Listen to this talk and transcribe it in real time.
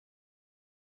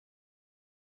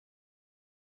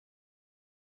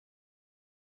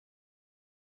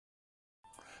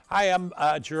Hi, I'm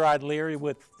Gerard Leary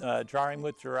with Drawing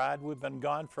with Gerard. We've been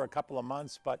gone for a couple of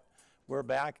months, but we're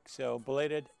back, so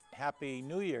belated Happy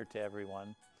New Year to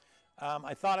everyone.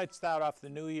 I thought I'd start off the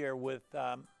new year with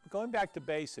going back to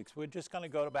basics. We're just going to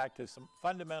go back to some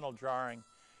fundamental drawing,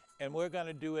 and we're going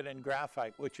to do it in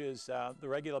graphite, which is the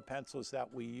regular pencils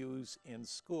that we use in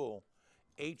school.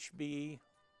 HB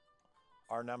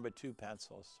are #2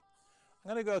 pencils.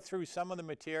 I'm going to go through some of the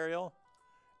material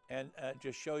and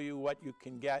just show you what you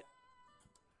can get.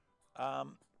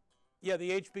 Yeah,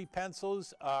 the HB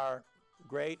pencils are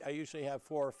great. I usually have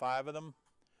 4 or 5 of them.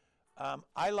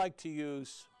 I like to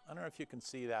use, I don't know if you can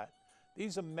see that.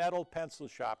 These are metal pencil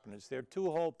sharpeners. They're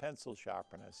 2-hole pencil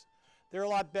sharpeners. They're a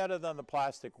lot better than the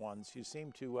plastic ones. You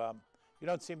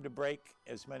don't seem to break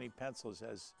as many pencils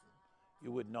as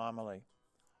you would normally.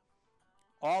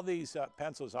 All these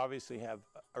pencils obviously have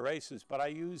erasers, but I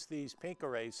use these pink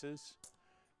erasers.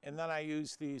 And then I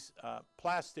use these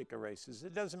plastic erasers.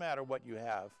 It doesn't matter what you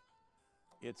have.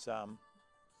 It's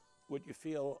what you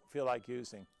feel like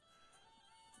using.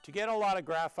 To get a lot of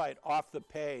graphite off the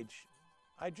page,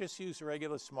 I just use a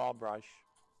regular small brush.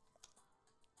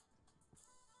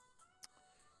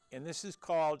 And this is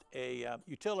called a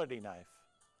utility knife.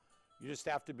 You just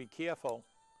have to be careful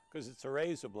because it's a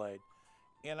razor blade.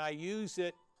 And I use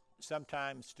it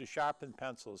sometimes to sharpen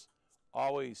pencils,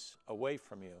 always away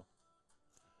from you.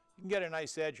 You can get a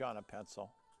nice edge on a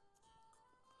pencil.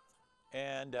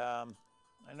 And I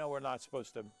know we're not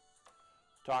supposed to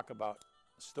talk about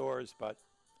stores, but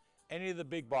any of the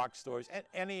big box stores,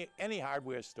 any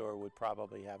hardware store would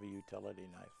probably have a utility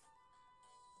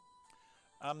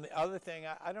knife. The other thing,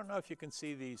 I don't know if you can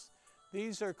see these.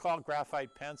 These are called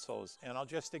graphite pencils, and I'll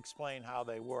just explain how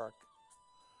they work.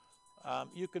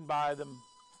 You can buy them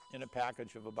in a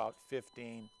package of about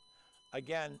 15.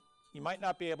 Again, you might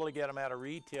not be able to get them at a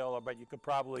retailer, but you could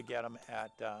probably get them at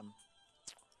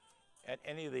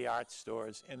any of the art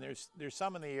stores. And there's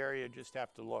some in the area, you just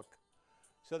have to look.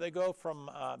 So they go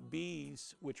from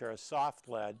Bs, which are a soft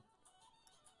lead,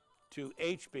 to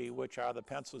HB, which are the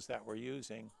pencils that we're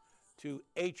using, to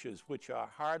Hs, which are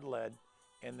hard lead,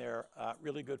 and they're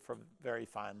really good for very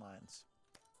fine lines.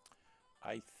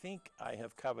 I think I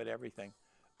have covered everything.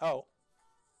 Oh,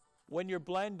 when you're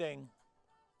blending,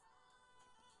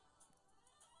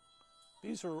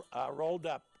 these are rolled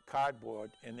up cardboard,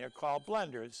 and they're called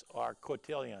blenders or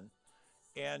cotillion.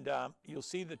 And you'll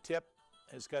see the tip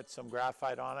has got some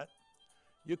graphite on it.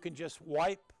 You can just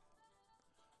wipe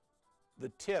the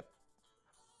tip,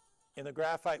 and the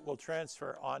graphite will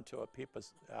transfer onto a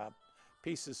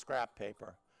piece of scrap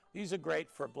paper. These are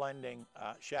great for blending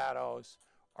shadows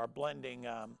or blending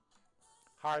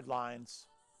hard lines.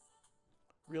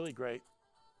 Really great.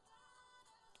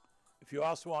 If you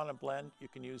also want to blend, you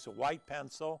can use a white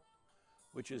pencil,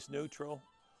 which is neutral,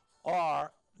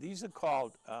 or these are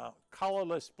called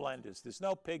colorless blenders. There's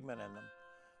no pigment in them,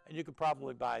 and you could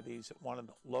probably buy these at one of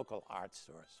the local art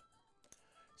stores.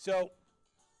 So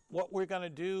what we're going to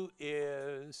do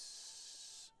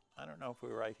is, I don't know if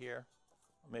we're right here,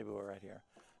 or maybe we're right here.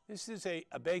 This is a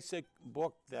basic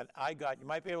book that I got. You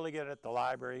might be able to get it at the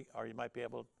library, or you might be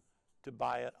able to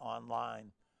buy it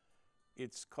online.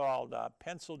 It's called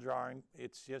Pencil Drawing.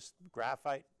 It's just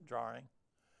graphite drawing.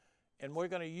 And we're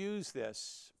going to use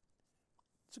this.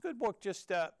 It's a good book, just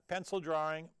Pencil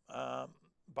Drawing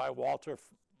by Walter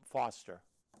Foster.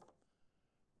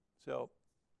 So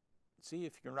see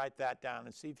if you can write that down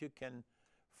and see if you can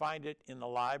find it in the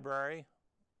library.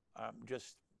 I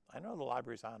know the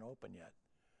libraries aren't open yet.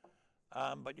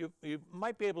 But you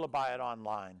might be able to buy it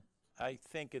online. I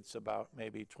think it's about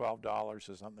maybe $12 or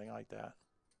something like that.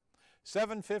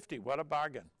 $7.50, what a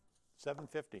bargain.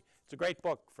 $7.50. It's a great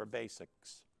book for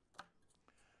basics.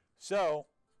 So,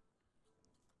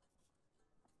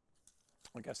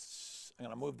 I guess I'm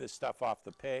going to move this stuff off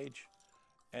the page,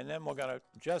 and then we're going to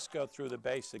just go through the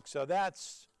basics. So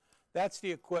that's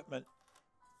the equipment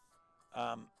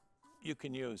you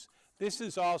can use. This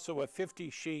is also a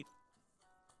 50-sheet.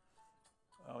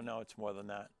 Oh, no, it's more than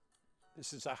that.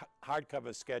 This is a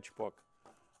hardcover sketchbook.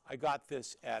 I got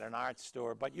this at an art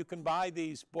store, but you can buy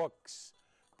these books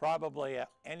probably at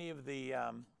any of the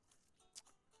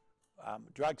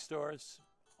drugstores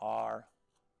or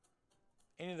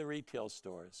any of the retail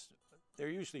stores. They're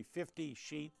usually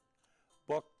 50-sheet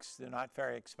books. They're not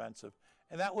very expensive.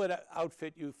 And that would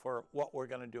outfit you for what we're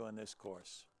going to do in this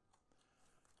course.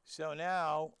 So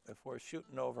now, if we're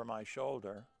shooting over my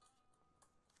shoulder,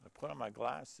 I put on my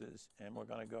glasses, and we're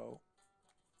going to go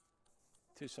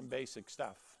to some basic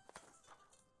stuff.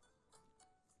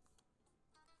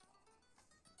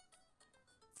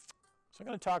 So I'm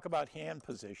going to talk about hand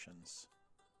positions.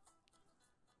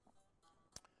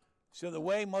 So the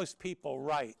way most people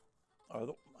write,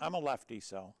 I'm a lefty,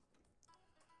 so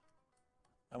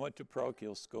I went to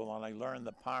parochial school and I learned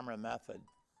the Palmer method.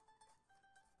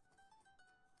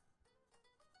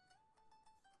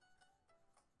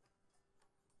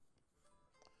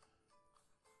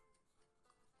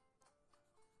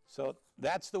 So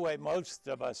that's the way most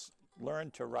of us learn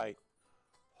to write,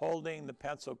 holding the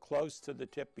pencil close to the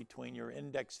tip between your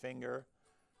index finger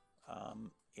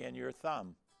and your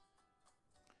thumb.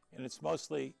 And it's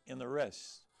mostly in the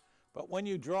wrists. But when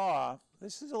you draw,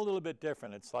 this is a little bit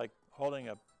different. It's like holding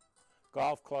a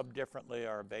golf club differently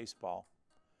or a baseball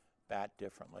bat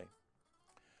differently.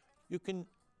 You can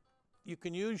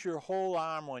use your whole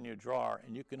arm when you draw,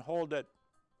 and you can hold it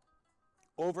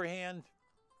overhand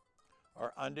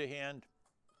or underhand.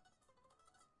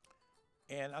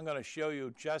 And I'm going to show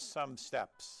you just some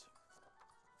steps.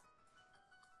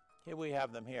 Here we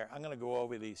have them here. I'm going to go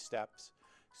over these steps.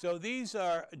 So these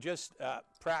are just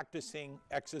practicing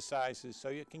exercises so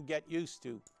you can get used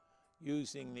to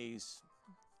using these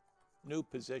new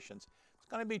positions.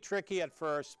 It's going to be tricky at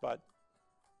first, but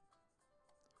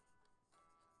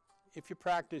if you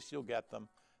practice, you'll get them.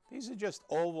 These are just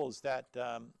ovals that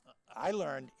I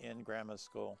learned in grammar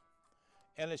school,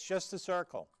 and it's just a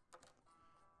circle.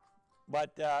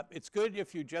 But it's good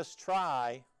if you just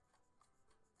try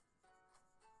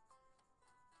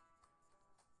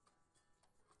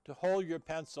to hold your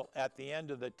pencil at the end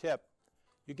of the tip.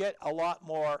 You get a lot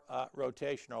more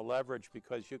rotation or leverage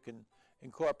because you can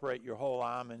incorporate your whole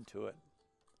arm into it.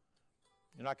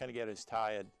 You're not going to get as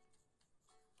tired.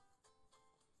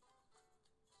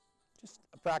 Just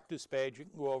a practice page. You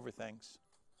can go over things.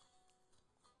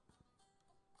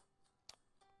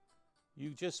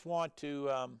 You just want to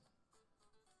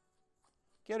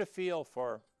get a feel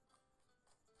for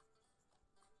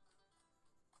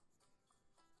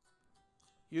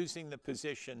using the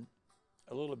position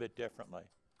a little bit differently.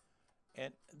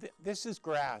 And this is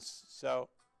grass, so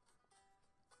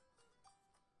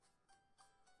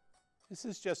this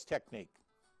is just technique.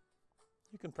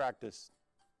 You can practice.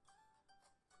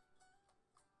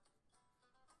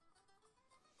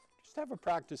 Just have a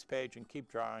practice page and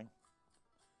keep drawing.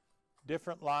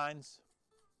 Different lines.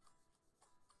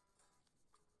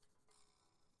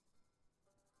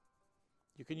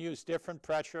 You can use different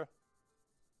pressure.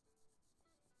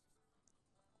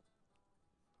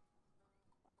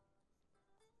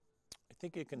 I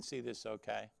think you can see this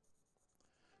okay.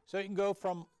 So you can go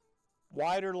from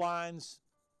wider lines,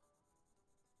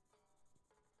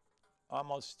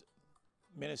 almost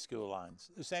minuscule lines.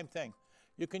 The same thing.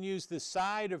 You can use the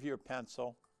side of your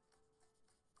pencil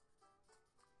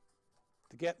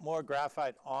to get more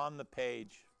graphite on the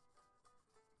page.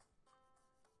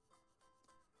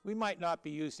 We might not be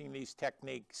using these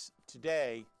techniques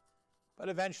today, but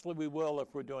eventually we will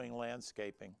if we're doing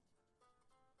landscaping.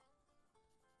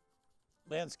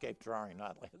 Landscape drawing,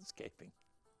 not landscaping.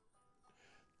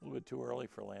 A little bit too early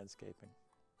for landscaping.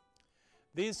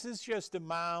 This is just a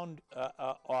mound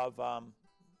of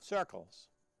circles.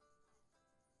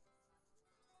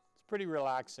 It's pretty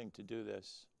relaxing to do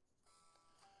this.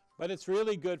 But it's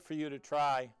really good for you to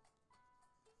try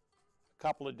a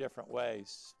couple of different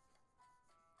ways.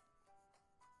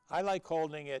 I like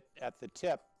holding it at the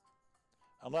tip,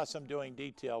 unless I'm doing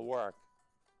detail work.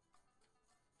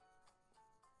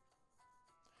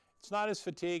 It's not as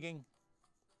fatiguing.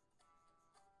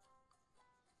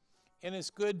 And it's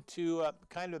good to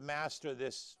kind of master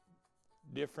this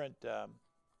different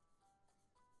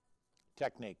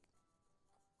technique.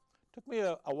 Took me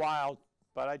a while,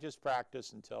 but I just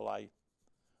practiced until I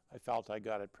felt I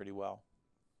got it pretty well.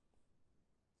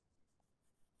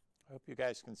 I hope you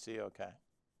guys can see okay.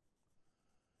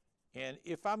 And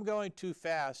if I'm going too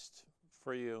fast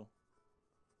for you,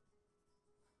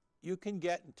 you can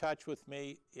get in touch with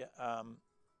me. I'll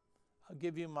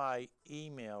give you my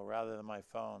email rather than my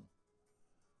phone.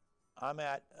 I'm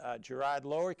at Gerard,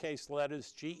 lowercase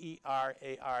letters, Gerard,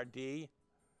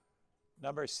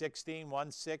 number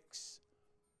 1616,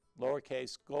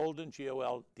 lowercase Golden,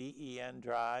 Golden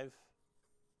Drive,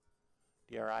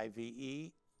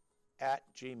 DRIVE, at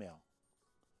Gmail.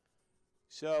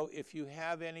 So if you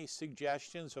have any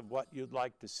suggestions of what you'd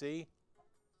like to see,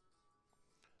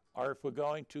 or if we're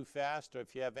going too fast, or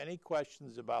if you have any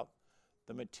questions about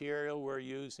the material we're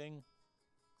using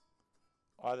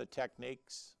or the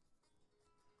techniques,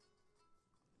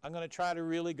 I'm going to try to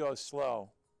really go slowly,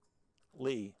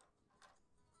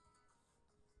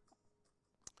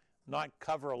 not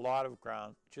cover a lot of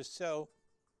ground, just so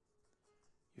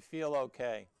you feel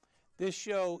okay. This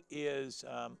show is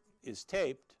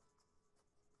taped.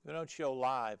 We don't show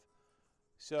live.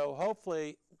 So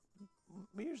hopefully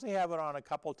we usually have it on a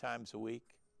couple times a week.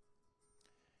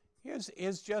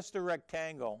 Here's just a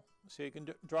rectangle. So you can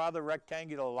draw the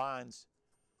rectangular lines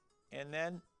and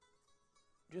then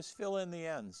just fill in the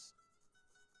ends.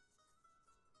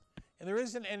 And there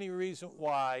isn't any reason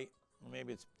why,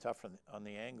 maybe it's tough on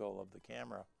the angle of the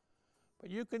camera, but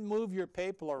you can move your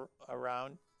paper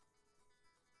around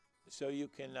so you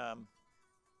can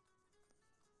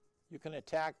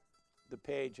attack the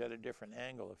page at a different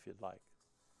angle if you'd like.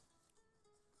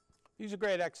 These are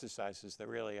great exercises, they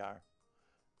really are.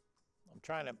 I'm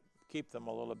trying to keep them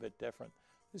a little bit different.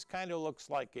 This kind of looks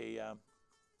like a,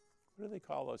 what do they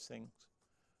call those things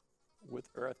with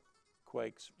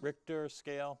earthquakes? Richter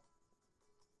scale?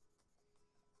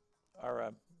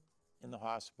 Or in the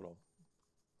hospital.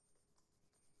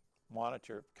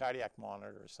 Monitor, cardiac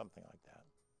monitor or something like that.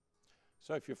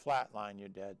 So if you're flatline, you're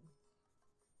dead.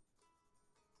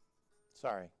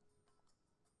 Sorry.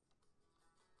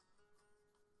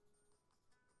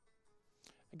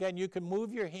 Again, you can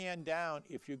move your hand down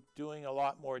if you're doing a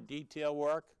lot more detail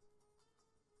work.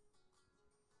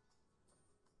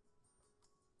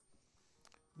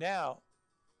 Now,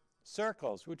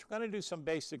 circles, which we're going to do some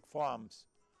basic forms.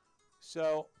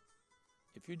 So,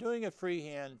 if you're doing a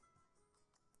freehand,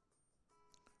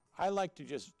 I like to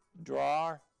just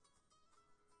draw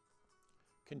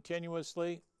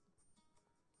continuously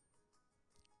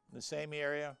in the same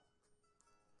area,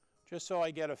 just so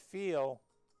I get a feel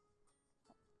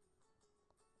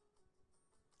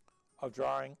of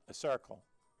drawing a circle.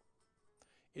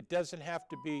 It doesn't have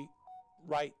to be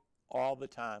right all the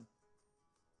time.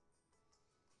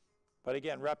 But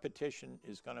again, repetition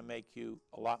is going to make you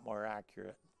a lot more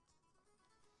accurate.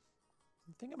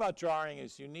 The thing about drawing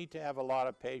is you need to have a lot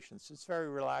of patience. It's very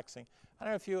relaxing. I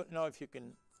don't know if you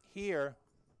can hear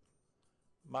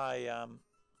my,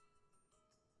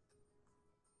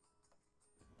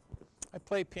 I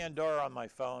play Pandora on my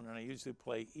phone, and I usually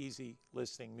play easy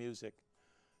listening music.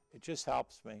 It just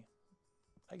helps me.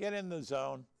 I get in the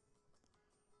zone,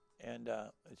 and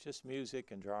it's just music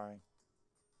and drawing.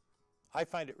 I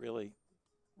find it really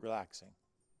relaxing.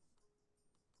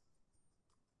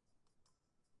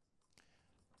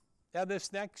 Now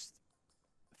this next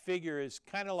figure is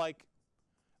kind of like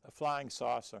a flying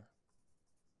saucer.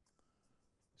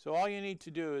 So all you need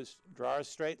to do is draw a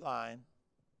straight line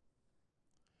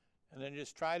and then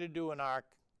just try to do an arc.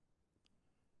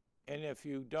 And if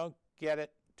you don't get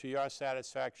it to your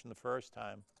satisfaction the first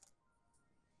time,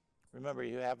 remember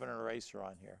you have an eraser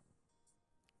on here.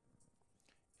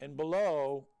 And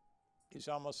below is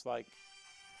almost like,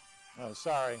 oh,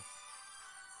 sorry.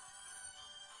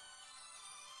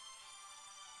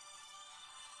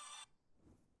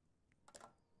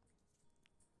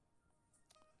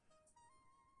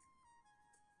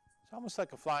 It's almost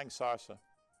like a flying saucer.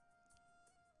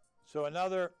 So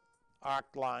another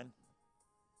arc line.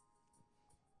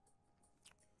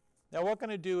 Now what we're going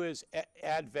to do is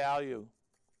add value.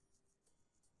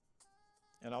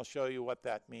 And I'll show you what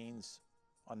that means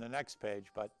on the next page.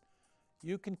 But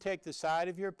you can take the side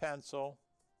of your pencil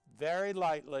very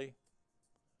lightly,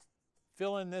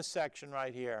 fill in this section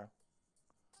right here.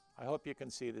 I hope you can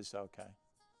see this okay.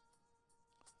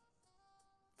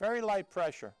 Very light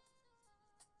pressure.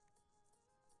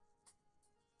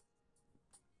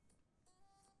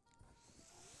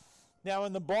 Now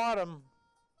in the bottom,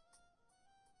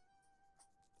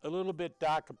 a little bit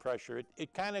darker pressure.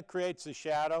 It kind of creates a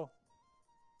shadow.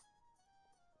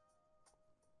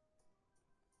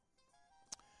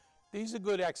 These are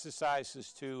good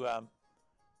exercises to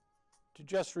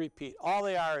just repeat. All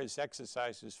they are is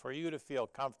exercises for you to feel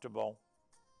comfortable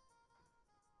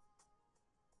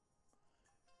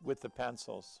with the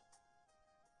pencils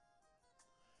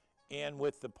and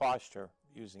with the posture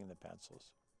using the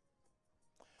pencils.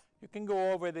 You can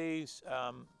go over these,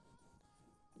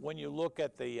 when you look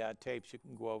at the tapes, you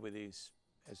can go over these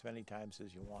as many times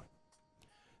as you want.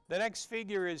 The next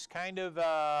figure is kind of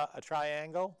a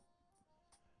triangle.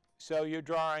 So you're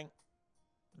drawing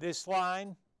this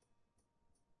line,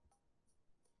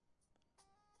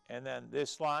 and then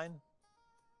this line,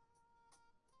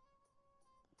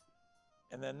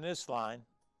 and then this line,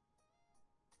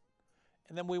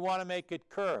 and then we want to make it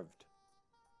curved.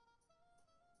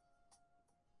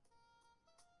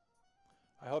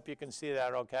 I hope you can see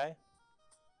that okay.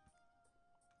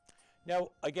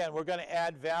 Now, again, we're going to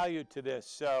add value to this,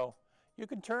 so you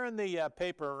can turn the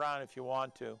paper around if you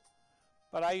want to.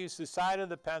 But I use the side of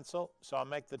the pencil, so I'll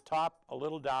make the top a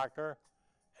little darker,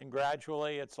 and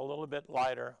gradually it's a little bit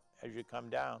lighter as you come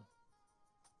down.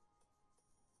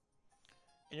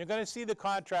 And you're going to see the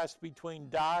contrast between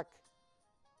dark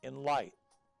and light.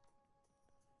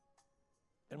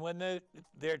 And when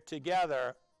they're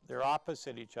together, they're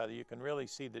opposite each other, you can really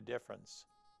see the difference.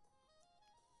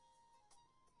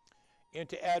 And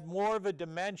to add more of a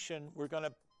dimension, we're going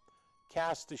to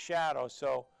cast a shadow.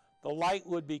 So the light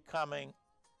would be coming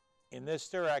in this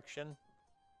direction,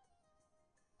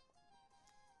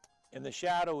 and the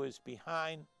shadow is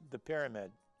behind the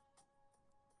pyramid.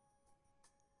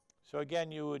 So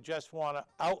again, you would just want to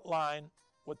outline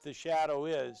what the shadow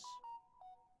is,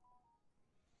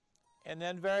 and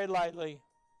then very lightly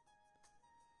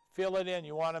fill it in.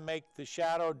 You want to make the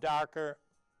shadow darker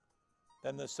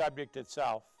than the subject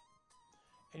itself.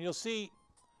 And you'll see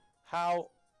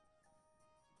how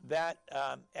that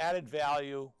added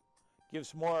value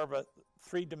gives more of a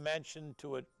 3-dimension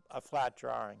to a flat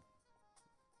drawing.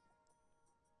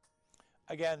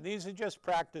 Again, these are just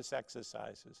practice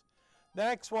exercises. The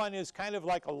next one is kind of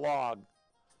like a log.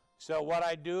 So what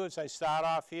I do is I start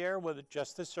off here with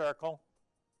just a circle.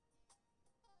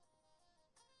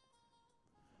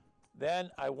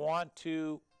 Then I want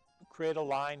to create a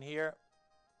line here.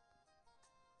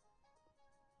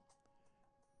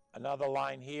 Another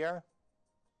line here.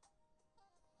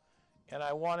 And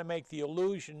I want to make the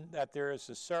illusion that there is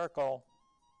a circle.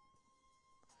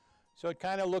 So it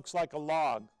kind of looks like a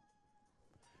log.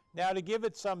 Now to give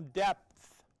it some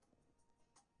depth,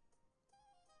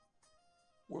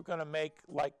 we're going to make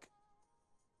like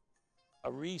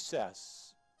a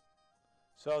recess.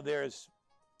 So there's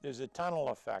a tunnel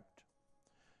effect.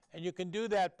 And you can do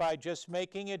that by just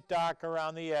making it dark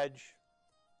around the edge,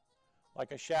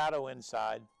 like a shadow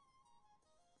inside,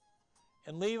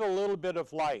 and leave a little bit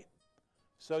of light.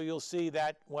 So you'll see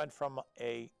that went from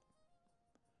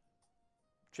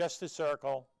just a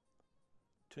circle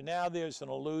to now there's an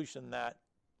illusion that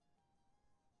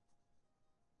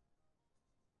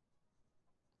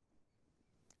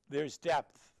there's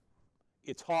depth.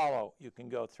 It's hollow. You can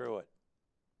go through it.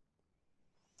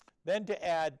 Then to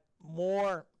add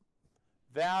more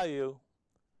value,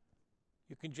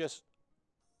 you can just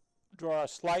draw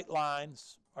slight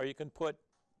lines, or you can put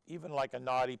even like a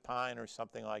knotty pine or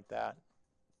something like that.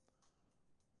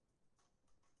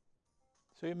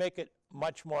 So you make it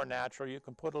much more natural. You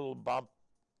can put a little bump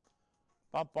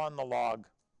on the log.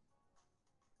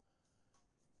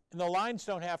 And the lines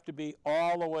don't have to be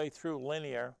all the way through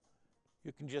linear.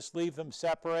 You can just leave them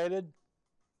separated.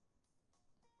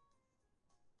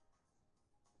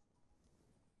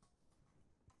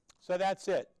 So that's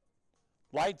it.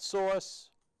 Light source.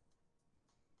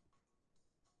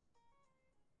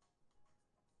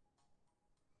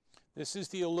 This is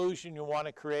the illusion you want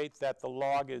to create, that the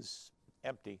log is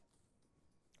empty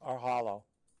or hollow.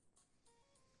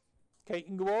 Okay, you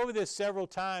can go over this several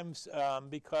times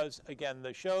because, again,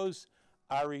 the shows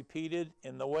are repeated.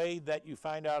 And the way that you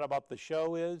find out about the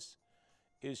show is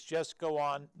just go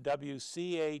on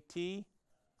WCAT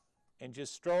and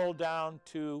just stroll down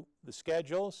to the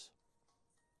schedules.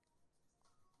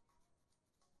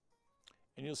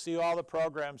 And you'll see all the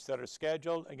programs that are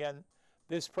scheduled. Again,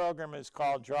 this program is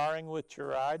called Drawing with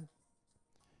Gerard.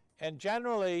 And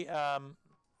generally,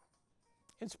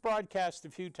 it's broadcast a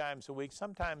few times a week.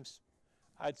 Sometimes,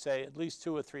 I'd say at least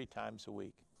 2 or 3 times a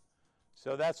week.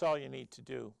 So that's all you need to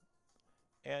do.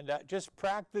 And just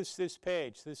practice this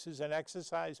page. This is an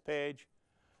exercise page.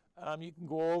 You can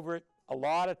go over it a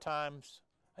lot of times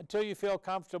until you feel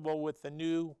comfortable with the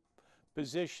new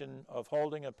position of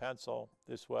holding a pencil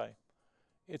this way.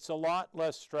 It's a lot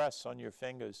less stress on your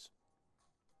fingers.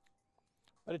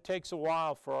 But it takes a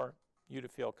while for you to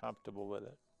feel comfortable with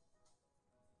it.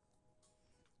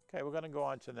 Okay, we're going to go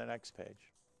on to the next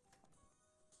page.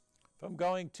 If I'm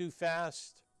going too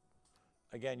fast,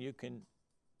 again, you can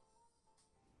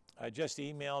just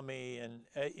email me. And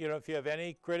if you have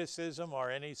any criticism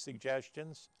or any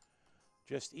suggestions,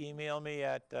 just email me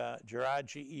at Gerard,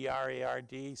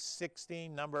 Gerard,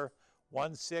 16, number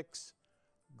 16,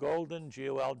 Golden,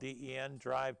 Golden,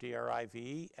 Drive, Drive,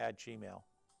 @gmail.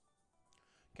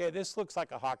 Okay, this looks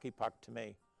like a hockey puck to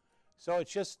me. So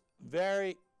it's just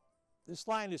this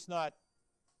line is not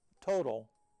total,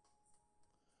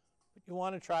 but you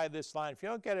want to try this line. If you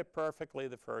don't get it perfectly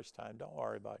the first time, don't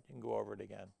worry about it. You can go over it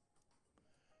again.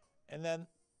 And then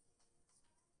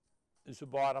there's the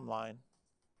bottom line.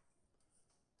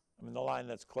 I mean, the line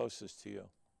that's closest to you.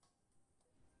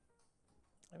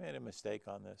 I made a mistake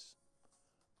on this.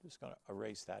 I'm just going to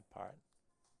erase that part.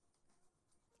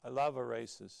 I love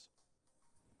erases.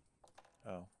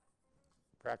 Oh,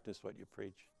 practice what you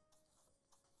preach.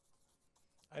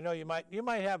 I know you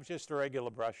might have just a regular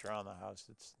brush around the house.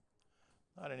 It's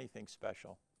not anything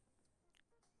special.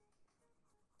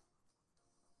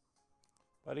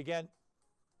 But again,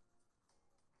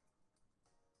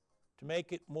 To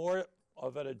make it more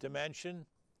of a dimension,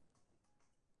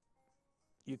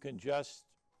 you can just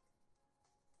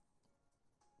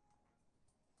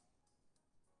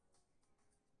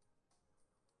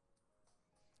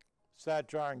start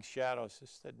drawing shadows.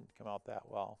 This didn't come out that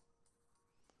well.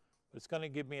 But it's going to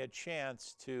give me a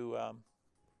chance to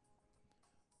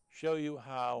show you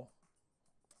how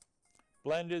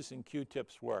blenders and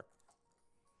Q-tips work.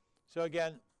 So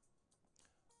again,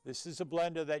 this is a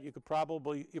blender that you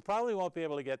probably won't be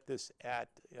able to get this at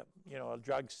a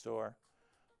drugstore,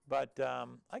 but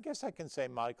I guess I can say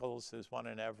Michael's is one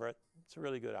in Everett. It's a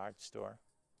really good art store.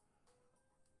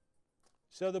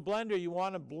 So the blender, you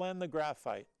want to blend the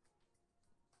graphite.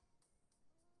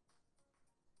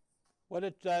 What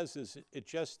it does is it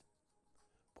just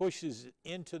pushes it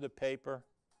into the paper.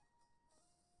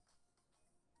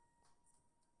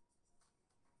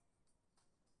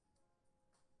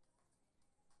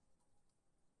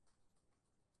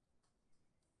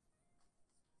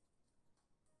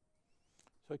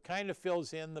 So it kind of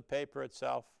fills in the paper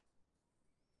itself,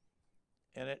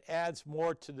 and it adds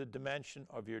more to the dimension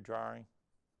of your drawing.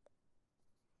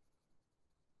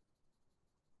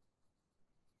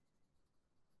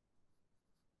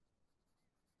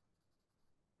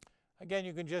 Again,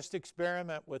 you can just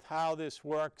experiment with how this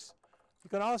works. You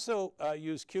can also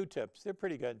use Q-tips. They're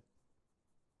pretty good.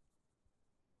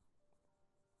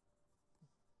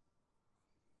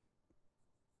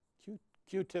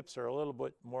 Q-tips are a little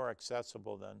bit more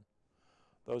accessible than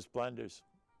those blenders.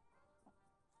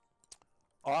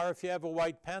 Or if you have a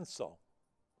white pencil.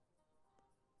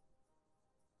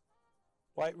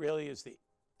 White really is the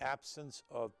absence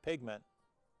of pigment.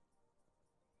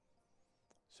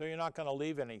 So you're not going to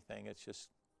leave anything. It's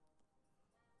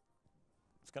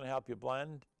going to help you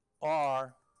blend.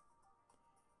 Or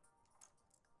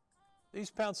these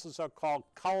pencils are called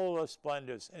colorless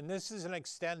blenders, and this is an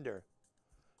extender.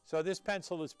 So this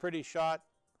pencil is pretty short,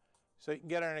 so you can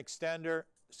get an extender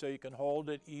so you can hold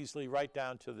it easily right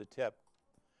down to the tip.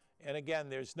 And again,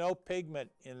 there's no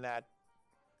pigment in that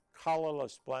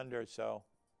colorless blender, so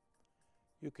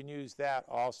you can use that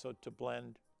also to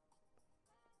blend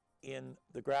in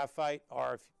the graphite,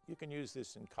 or if you can use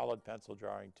this in colored pencil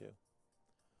drawing too.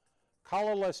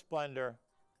 Colorless blender,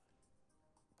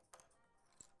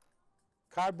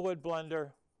 cardboard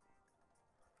blender,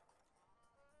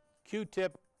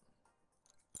 Q-tip,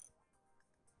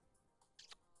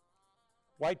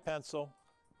 white pencil,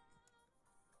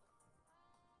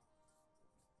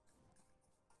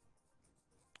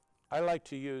 I like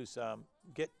to use,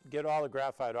 get all the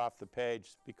graphite off the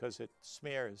page because it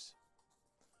smears.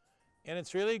 And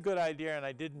it's really a good idea, and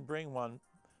I didn't bring one,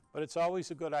 but it's always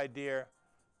a good idea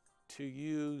to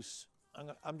use,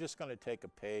 I'm just going to take a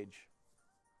page.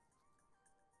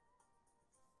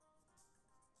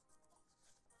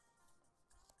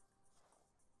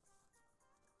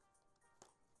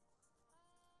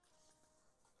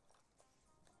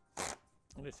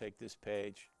 I'm going to take this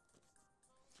page.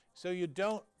 So you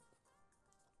don't,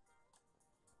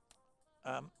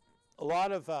 a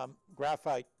lot of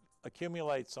graphite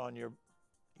accumulates on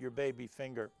your baby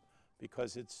finger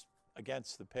because it's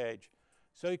against the page.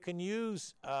 So you can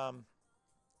use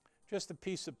just a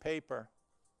piece of paper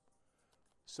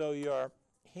so your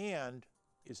hand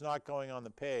is not going on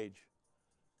the page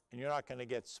and you're not going to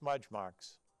get smudge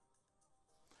marks.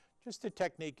 Just a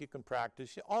technique you can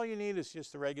practice. All you need is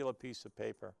just a regular piece of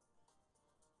paper.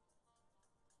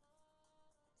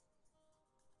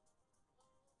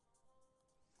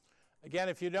 Again,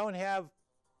 if you don't have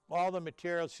all the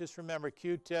materials, just remember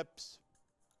Q-tips,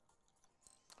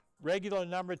 regular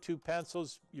number 2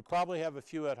 pencils. You probably have a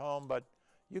few at home, but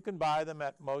you can buy them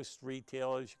at most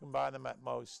retailers. You can buy them at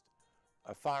most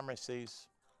pharmacies.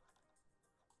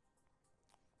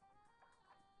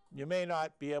 You may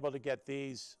not be able to get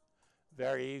these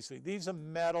very easily. These are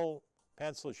metal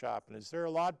pencil sharpeners. They're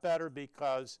a lot better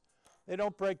because they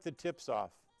don't break the tips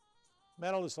off.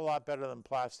 Metal is a lot better than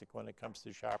plastic when it comes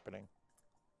to sharpening.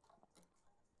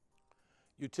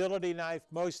 Utility knife,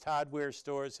 most hardware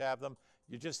stores have them.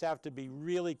 You just have to be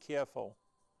really careful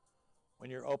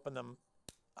when you open them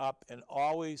up and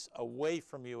always away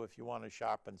from you if you want to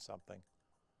sharpen something.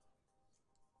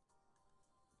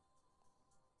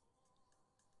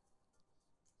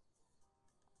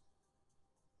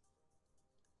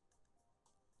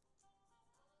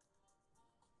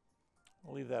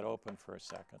 I'll leave that open for a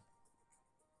second.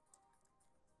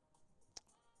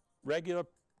 Regular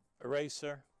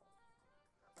eraser.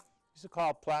 These are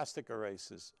called plastic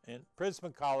erasers. And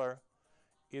Prismacolor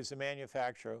is a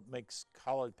manufacturer that makes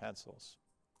colored pencils.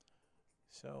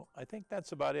 So I think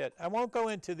that's about it. I won't go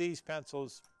into these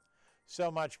pencils so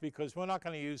much because we're not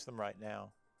going to use them right now.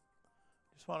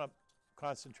 Just want to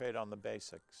concentrate on the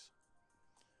basics.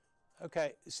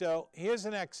 Okay, so here's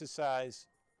an exercise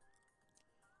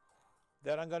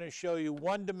that I'm going to show you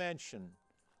one dimension.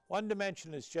 One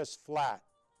dimension is just flat.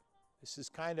 This is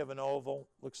kind of an oval,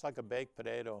 looks like a baked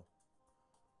potato.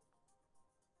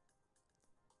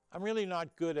 I'm really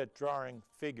not good at drawing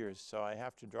figures, so I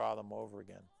have to draw them over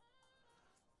again.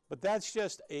 But that's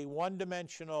just a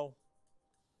one-dimensional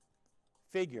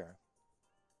figure.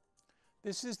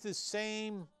 This is the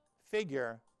same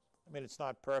figure. I mean, it's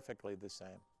not perfectly the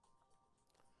same.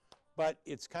 But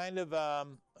it's kind of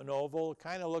an oval. It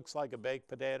kind of looks like a baked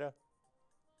potato.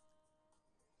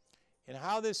 And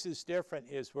how this is different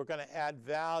is we're going to add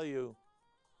value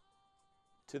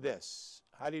to this.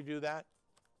 How do you do that?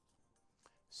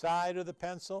 Side of the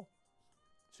pencil.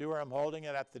 See where I'm holding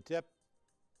it at the tip?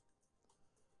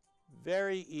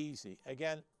 Very easy.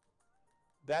 Again,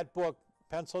 that book,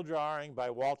 Pencil Drawing by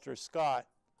Walter Scott,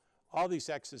 all these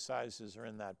exercises are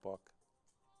in that book.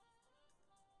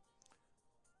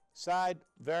 Side,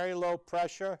 very low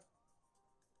pressure.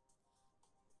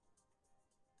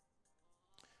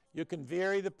 You can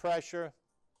vary the pressure.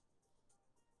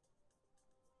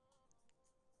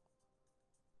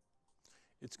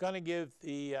 It's going to give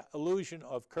the illusion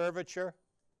of curvature,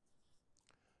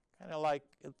 kind of like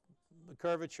the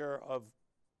curvature of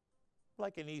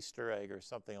like an Easter egg or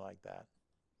something like that,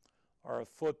 or a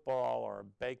football or a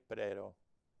baked potato.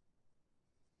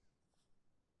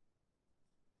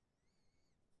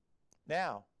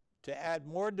 Now, to add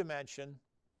more dimension,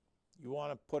 you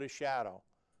want to put a shadow.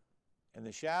 And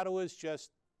the shadow is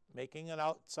just making an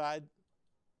outside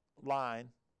line.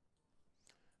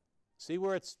 See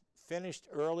where it's finished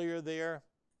earlier there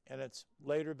and it's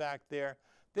later back there?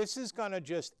 This is going to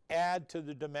just add to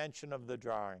the dimension of the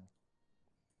drawing.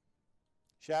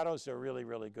 Shadows are really,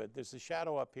 really good. There's a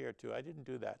shadow up here too. I didn't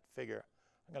do that figure.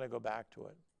 I'm going to go back to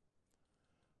it.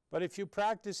 But if you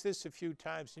practice this a few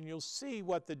times, and you'll see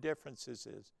what the differences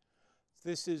is.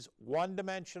 This is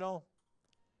one-dimensional,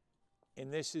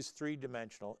 and this is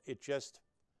three-dimensional. It just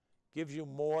gives you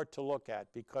more to look at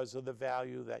because of the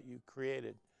value that you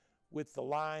created with the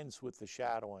lines, with the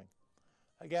shadowing.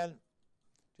 Again,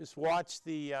 just watch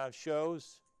the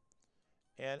shows.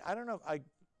 And I don't know,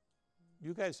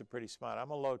 you guys are pretty smart.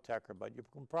 I'm a low-techer, but you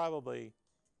can probably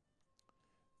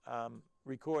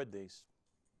record these.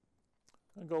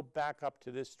 I'm going to go back up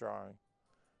to this drawing.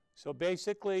 So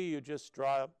basically, you just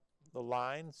draw the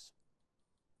lines.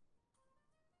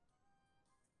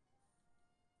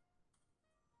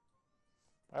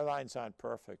 My lines aren't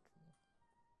perfect.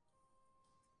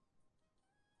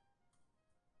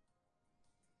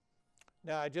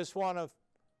 Now, I just want to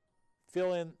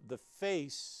fill in the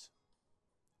face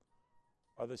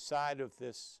or the side of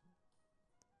this.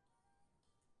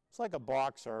 It's like a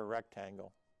box or a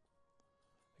rectangle.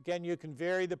 Again, you can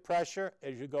vary the pressure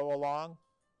as you go along.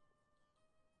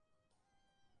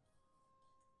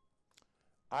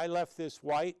 I left this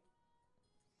white.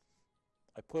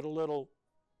 I put a little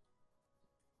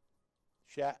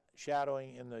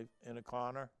shadowing in a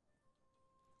corner.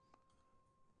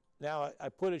 Now I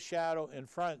put a shadow in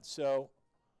front, so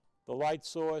the light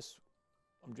source,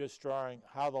 I'm just drawing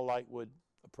how the light would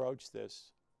approach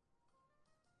this.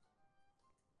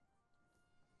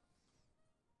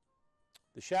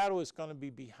 The shadow is going to be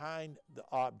behind the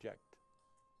object.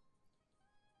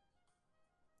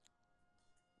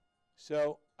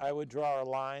 So I would draw a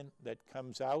line that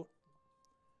comes out,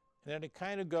 and then it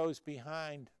kind of goes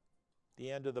behind the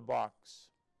end of the box.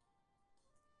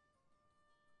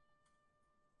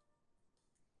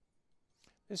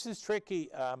 This is tricky,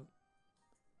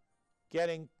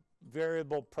 getting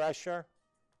variable pressure.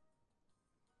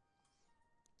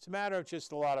 It's a matter of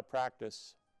just a lot of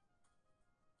practice.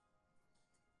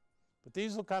 But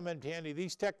these will come in handy.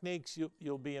 These techniques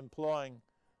you'll be employing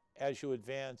as you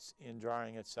advance in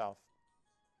drawing itself.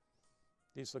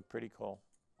 These look pretty cool.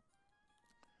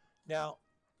 Now,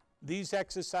 these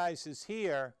exercises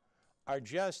here are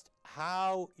just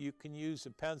how you can use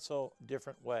a pencil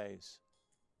different ways.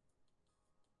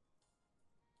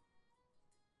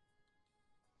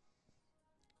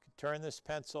 You can turn this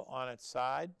pencil on its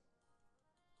side,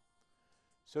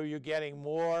 so you're getting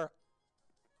more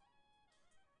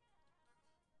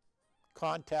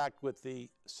contact with the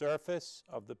surface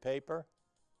of the paper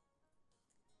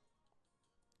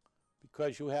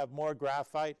because you have more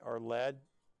graphite or lead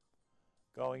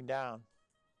going down.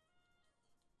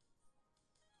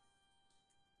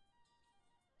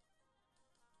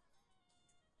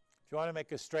 If you want to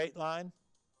make a straight line,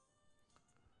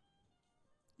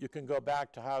 you can go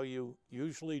back to how you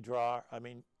usually draw,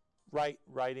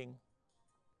 writing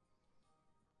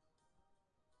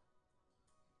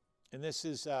And this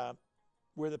is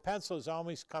where the pencil is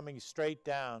always coming straight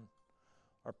down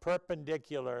or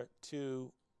perpendicular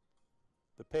to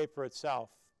the paper itself.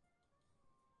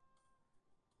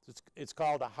 It's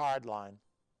called a hard line.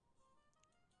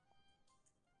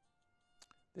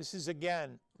 This is,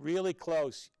 again, really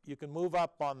close. You can move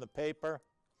up on the paper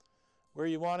where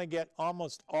you want to get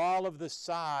almost all of the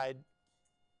side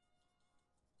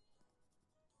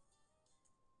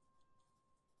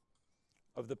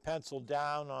of the pencil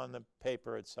down on the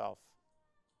paper itself.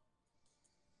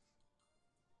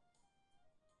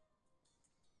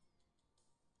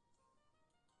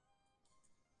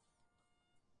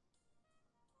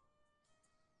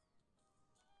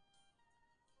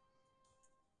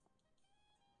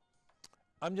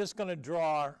 I'm just going to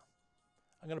draw,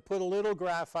 I'm going to put a little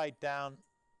graphite down.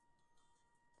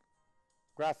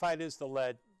 Graphite is the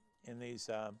lead in these,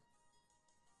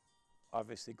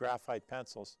 obviously, graphite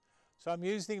pencils. So I'm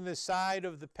using the side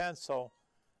of the pencil,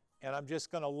 and I'm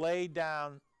just going to lay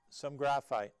down some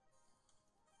graphite.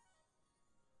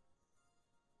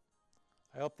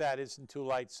 I hope that isn't too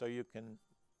light so you can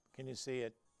you see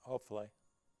it, hopefully.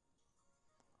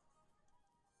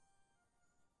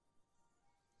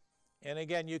 And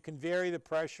again, you can vary the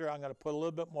pressure. I'm going to put a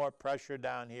little bit more pressure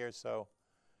down here so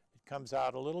it comes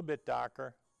out a little bit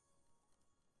darker.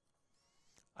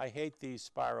 I hate these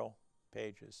spiral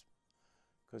pages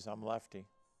because I'm lefty.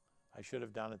 I should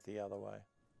have done it the other way.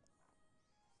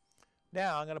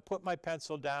 Now I'm going to put my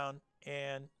pencil down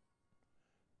and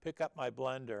pick up my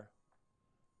blender.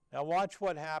 Now watch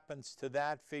what happens to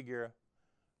that figure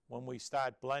when we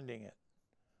start blending it.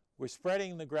 We're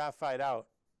spreading the graphite out,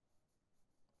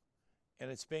 and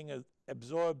it's being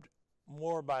absorbed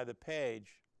more by the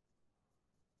page,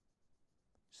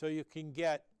 so you can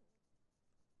get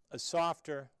a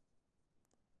softer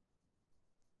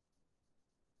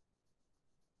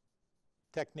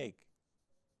technique.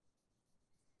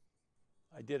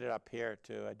 I did it up here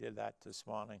too. I did that this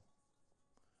morning.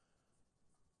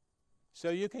 So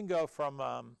you can go from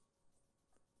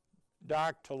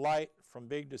dark to light, from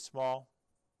big to small.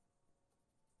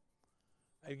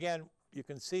 Again, you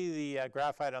can see the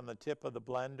graphite on the tip of the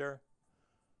blender.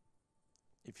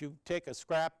 If you take a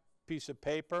scrap piece of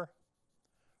paper,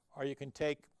 or you can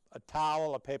take a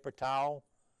towel, a paper towel,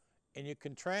 and you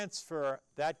can transfer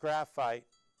that graphite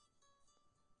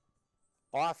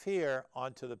off here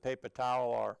onto the paper towel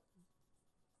or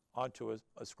onto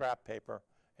a scrap paper.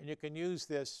 And you can use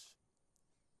this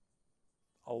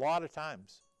a lot of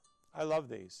times. I love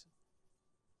these.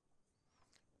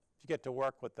 If you get to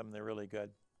work with them, they're really good.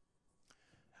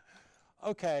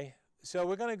 Okay, so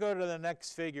we're going to go to the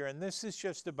next figure, and this is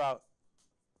just about,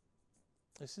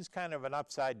 this is kind of an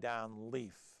upside down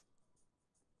leaf.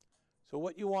 So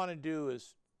what you want to do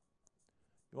is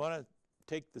you want to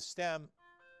take the stem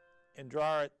and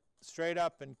draw it straight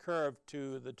up and curved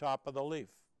to the top of the leaf.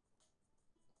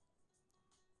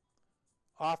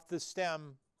 Off the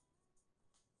stem,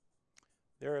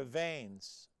 there are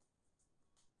veins.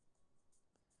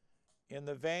 And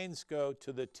the veins go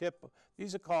to the tip.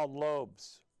 These are called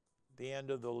lobes, the end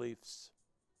of the leaves.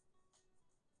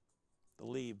 The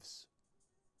leaves.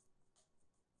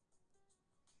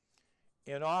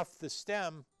 And off the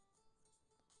stem,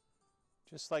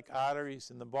 just like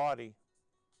arteries in the body,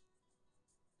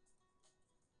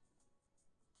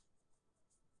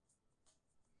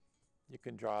 you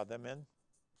can draw them in.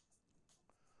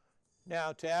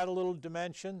 Now, to add a little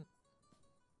dimension,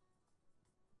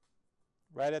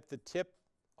 right at the tip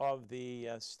of the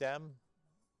stem,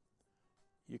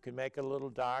 you can make it a little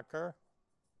darker.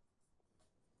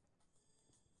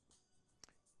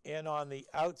 And on the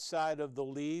outside of the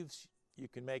leaves, you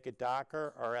can make it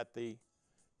darker, or at the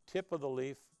tip of the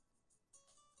leaf,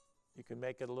 you can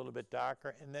make it a little bit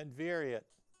darker, and then vary it.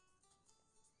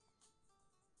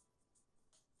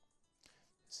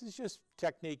 This is just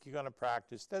technique you're going to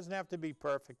practice. It doesn't have to be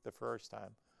perfect the first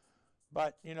time.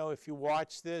 But, you know, if you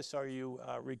watch this or you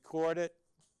record it,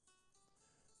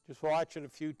 just watch it a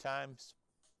few times.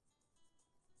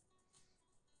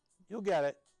 You'll get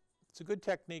it. It's a good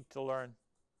technique to learn.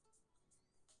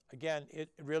 Again, it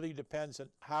really depends on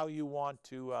how you want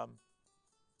to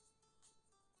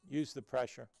use the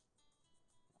pressure.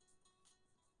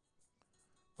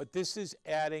 But this is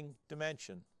adding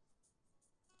dimension.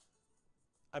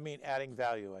 I mean, adding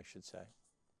value, I should say.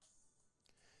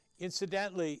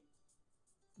 Incidentally,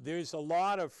 there's a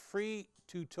lot of free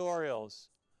tutorials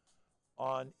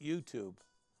on YouTube,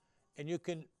 and you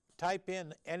can type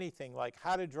in anything like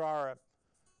how to draw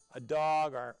a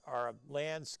dog or a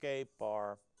landscape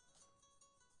or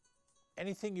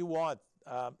anything you want,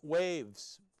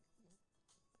 waves,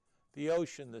 the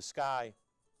ocean, the sky.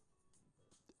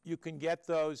 You can get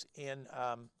those in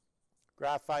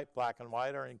graphite, black and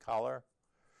white, or in color,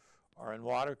 or in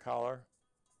watercolor.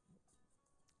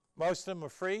 Most of them are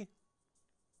free,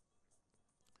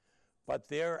 but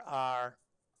there are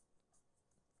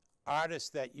artists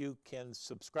that you can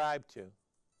subscribe to.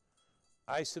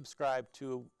 I subscribe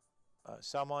to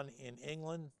someone in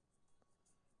England,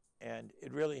 and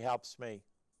it really helps me.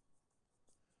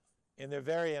 And they're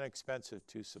very inexpensive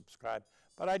to subscribe.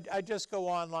 But I just go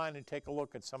online and take a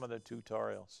look at some of the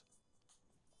tutorials.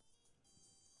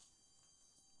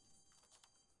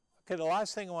 Okay, the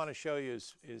last thing I want to show you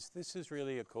is this is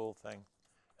really a cool thing.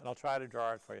 And I'll try to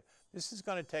draw it for you. This is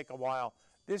going to take a while.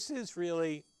 This is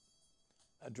really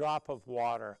a drop of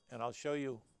water, and I'll show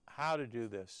you how to do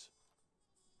this.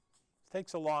 It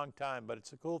takes a long time, but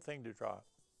it's a cool thing to draw.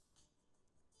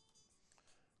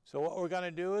 So what we're going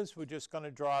to do is we're just going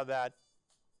to draw that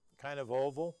kind of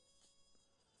oval.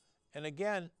 And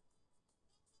again,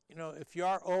 you know, if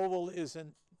your oval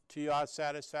isn't to your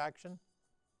satisfaction,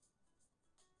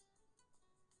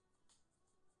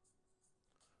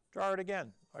 draw it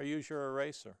again or use your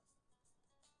eraser.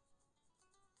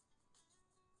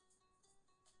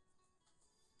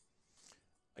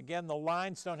 Again, the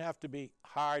lines don't have to be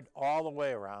hard all the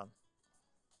way around.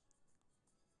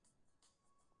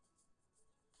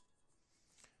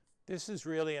 This is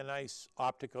really a nice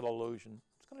optical illusion.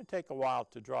 It's going to take a while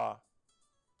to draw.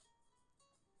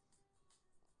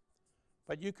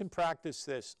 But you can practice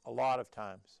this a lot of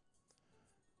times.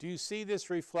 Do you see this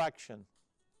reflection?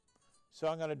 So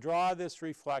I'm going to draw this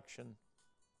reflection.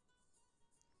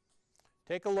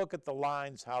 Take a look at the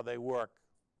lines, how they work.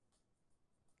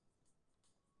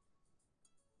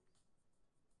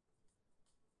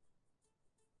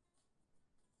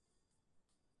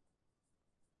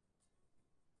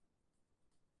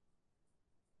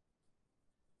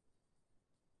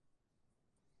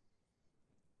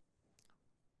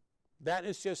 That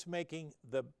is just making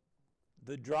the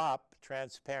drop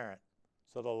transparent,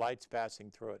 so the light's passing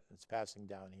through it. It's passing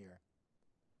down here.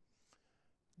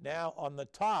 Now on the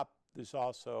top, there's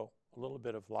also a little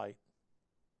bit of light.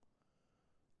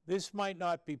 This might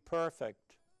not be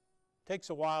perfect. It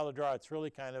takes a while to draw. It's really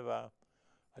kind of a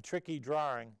tricky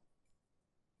drawing.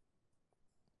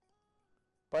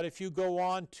 But if you go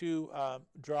on to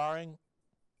drawing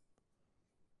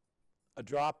a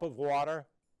drop of water,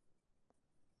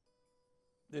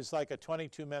 there's like a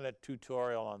 22-minute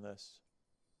tutorial on this.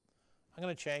 I'm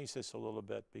going to change this a little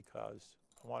bit because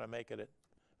I wanted to make it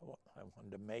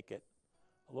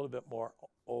a little bit more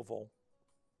oval.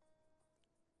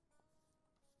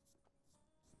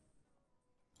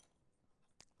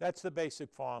 That's the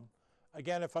basic form.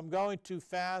 Again, if I'm going too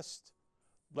fast,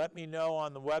 let me know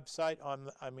on the website,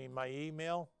 my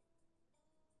email.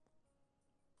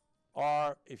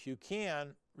 Or if you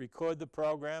can, record the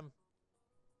program.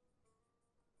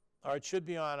 Or it should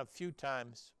be on a few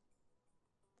times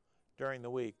during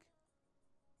the week.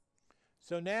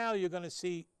 So now you're going to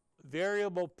see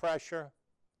variable pressure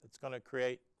that's going to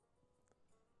create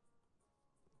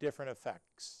different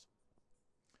effects.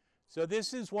 So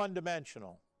this is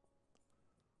one-dimensional.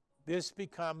 This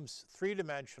becomes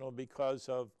three-dimensional because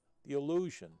of the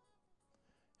illusion.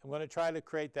 I'm going to try to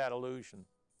create that illusion.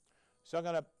 So I'm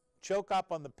going to choke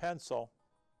up on the pencil,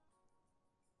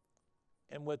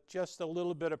 and with just a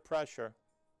little bit of pressure,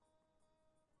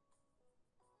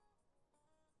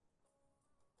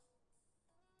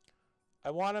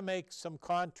 I want to make some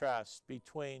contrast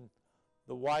between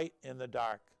the white and the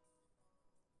dark.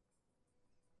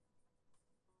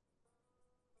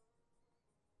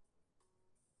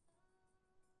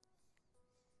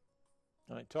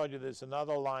 And I told you there's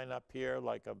another line up here,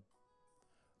 like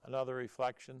another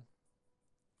reflection.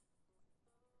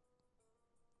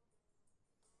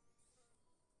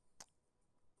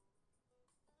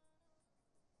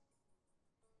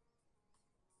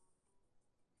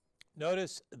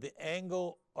 Notice the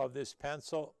angle of this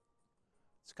pencil.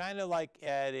 It's kind of like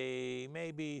at a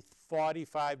maybe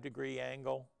 45-degree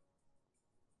angle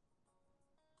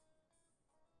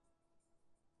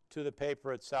to the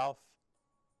paper itself.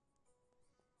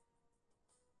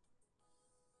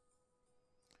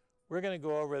 We're going to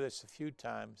go over this a few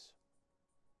times.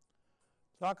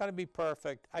 It's not going to be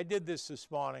perfect. I did this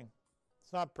morning.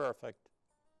 It's not perfect.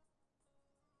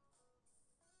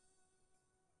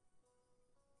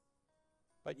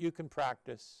 But you can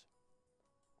practice.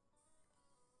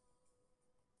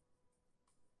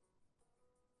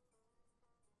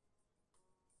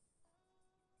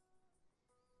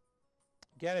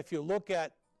 Again, if you look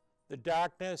at the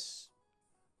darkness,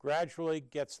 gradually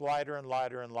gets lighter and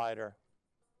lighter and lighter.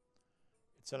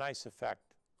 It's a nice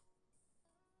effect.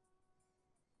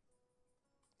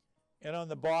 And on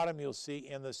the bottom, you'll see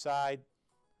in the side,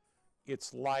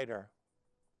 it's lighter.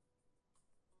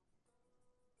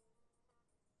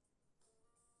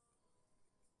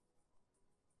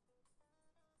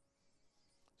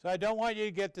 So I don't want you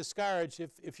to get discouraged.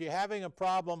 If you're having a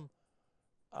problem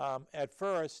at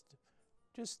first,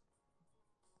 just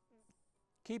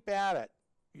keep at it.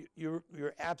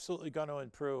 You're absolutely going to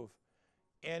improve.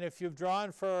 And if you've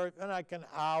drawn for like an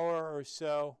hour or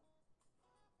so,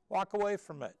 walk away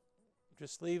from it.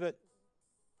 Just leave it.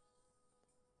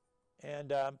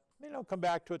 And come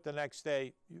back to it the next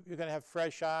day. You're going to have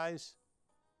fresh eyes.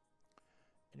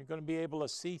 And you're going to be able to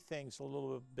see things a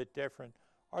little bit different.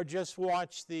 Or just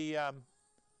watch the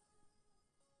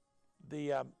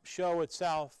show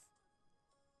itself.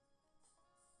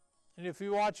 And if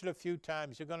you watch it a few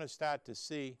times, you're going to start to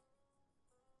see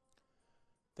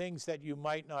things that you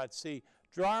might not see.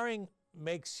 Drawing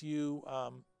makes you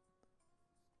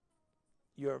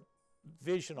your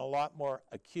vision a lot more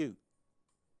acute,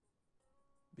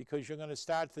 because you're going to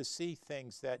start to see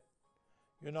things that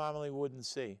you normally wouldn't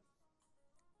see.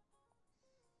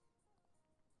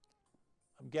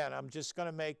 Again, I'm just going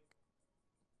to make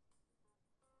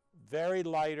very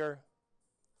lighter.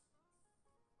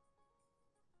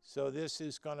 So this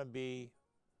is going to be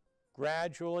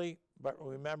gradually, but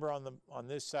remember on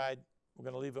this side, we're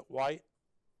going to leave it white.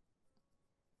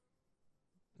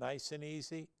 Nice and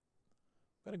easy.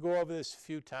 I'm going to go over this a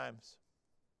few times.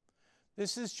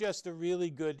 This is just a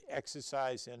really good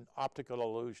exercise in optical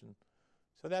illusion.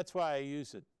 So that's why I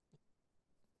use it.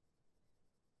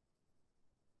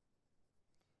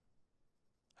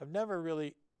 I've never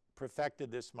really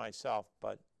perfected this myself,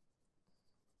 but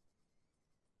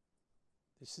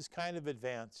this is kind of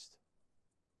advanced.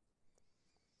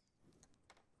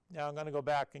 Now I'm going to go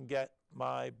back and get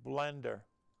my blender.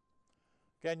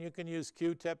 Again, you can use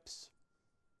Q-tips.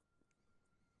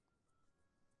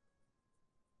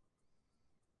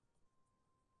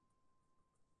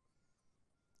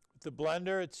 With the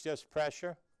blender, it's just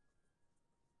pressure.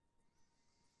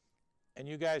 And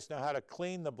you guys know how to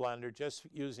clean the blender just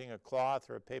using a cloth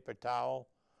or a paper towel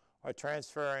or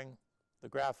transferring the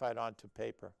graphite onto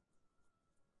paper.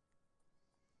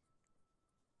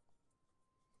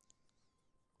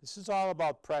 This is all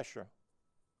about pressure.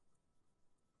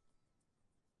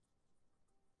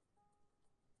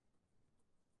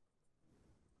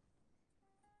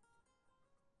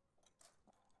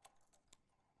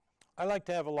 I like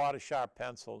to have a lot of sharp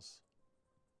pencils.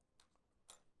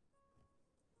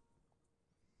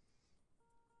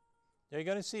 Now you're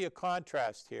going to see a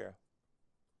contrast here.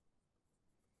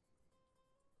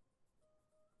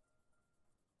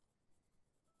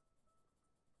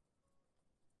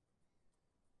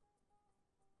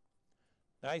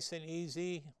 Nice and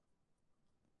easy.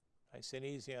 Nice and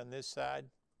easy on this side.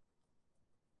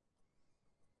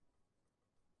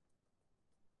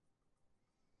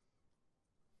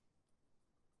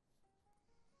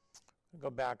 Go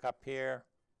back up here.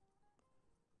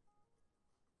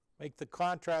 Make the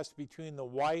contrast between the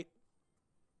white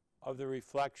of the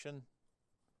reflection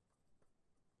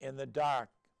and the dark.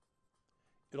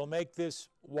 It'll make this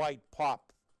white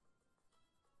pop.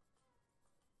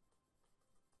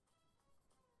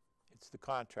 It's the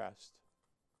contrast.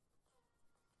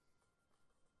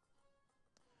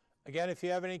 Again, if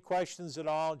you have any questions at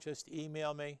all, just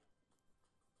email me.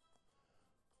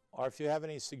 Or if you have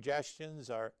any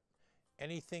suggestions or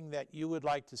anything that you would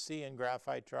like to see in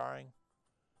graphite drawing,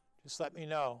 just let me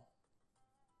know.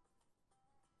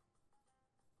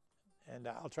 And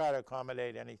I'll try to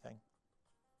accommodate anything.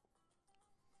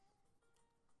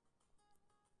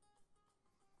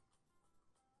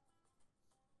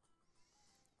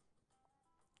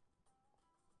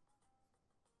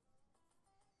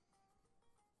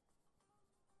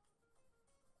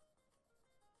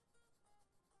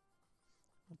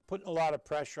 Putting a lot of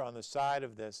pressure on the side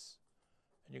of this,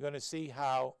 and you're going to see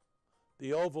how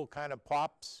the oval kind of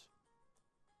pops.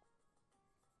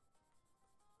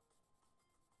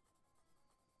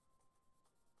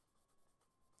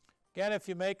 Again, if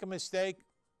you make a mistake,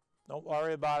 don't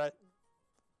worry about it.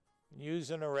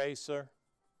 Use an eraser.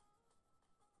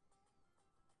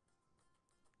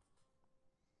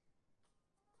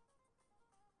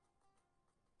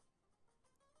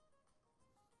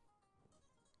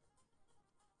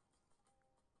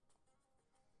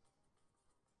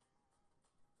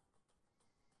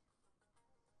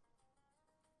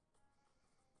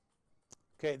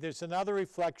 Okay, there's another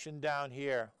reflection down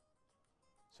here.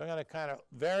 So I'm going to kind of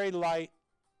very light,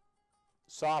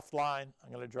 soft line.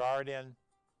 I'm going to draw it in.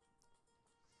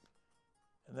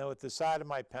 And then with the side of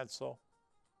my pencil,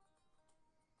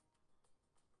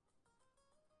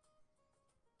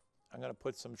 I'm going to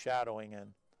put some shadowing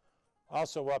in.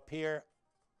 Also up here,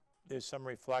 there's some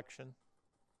reflection.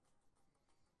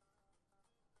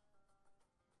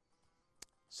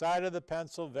 Side of the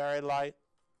pencil, very light.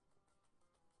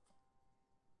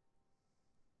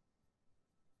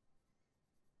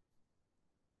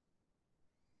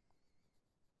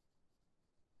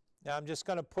 Now I'm just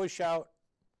going to push out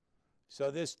so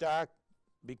this dark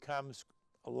becomes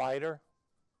lighter.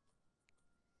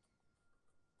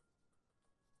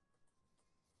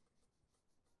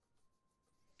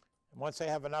 And once I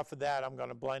have enough of that, I'm going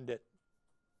to blend it.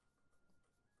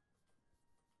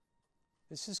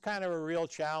 This is kind of a real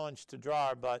challenge to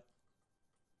draw, but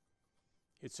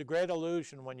it's a great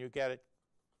illusion when you get it.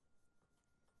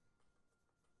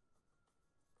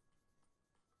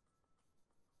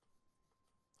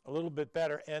 A little bit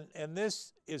better. And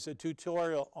this is a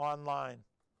tutorial online.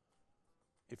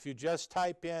 If you just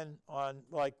type in on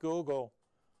like Google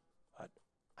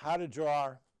how to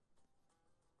draw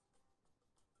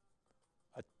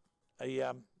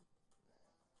a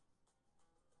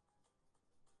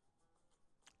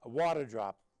water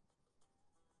drop.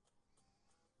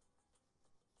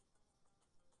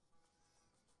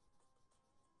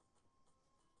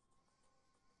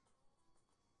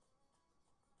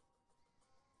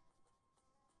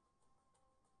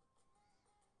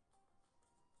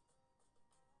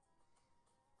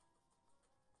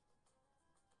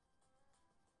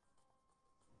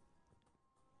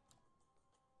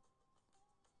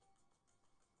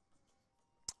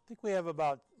 I think we have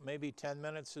about maybe 10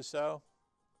 minutes or so.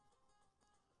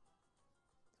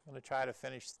 I'm going to try to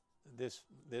finish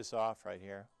this off right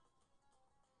here.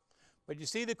 But you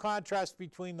see the contrast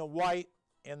between the white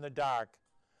and the dark.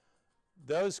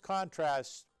 Those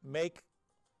contrasts make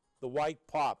the white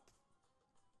pop.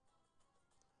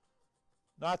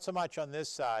 Not so much on this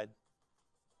side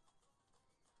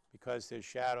because there's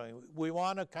shadowing. We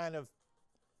want to kind of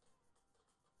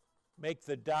make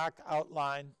the dark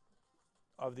outline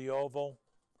of the oval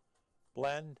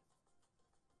blend.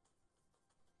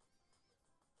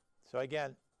 So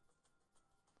again,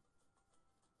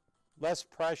 less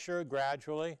pressure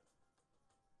gradually.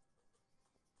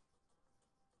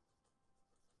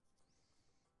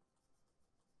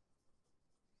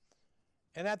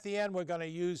 And at the end, we're going to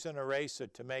use an eraser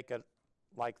to make it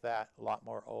like that, a lot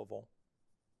more oval.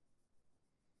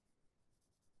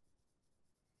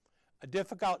 A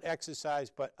difficult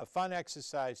exercise, but a fun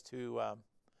exercise to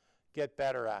get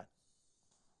better at.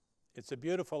 It's a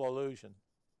beautiful illusion.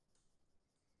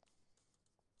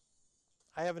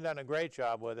 I haven't done a great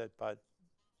job with it, but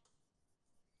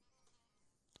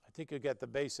I think you get the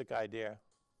basic idea.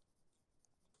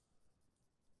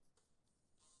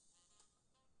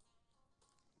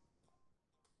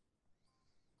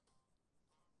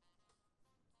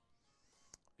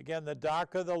 Again, the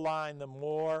darker the line, the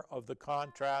more of the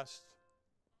contrast.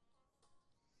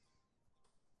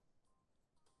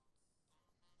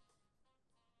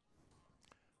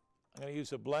 I'm going to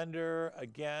use a blender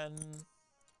again.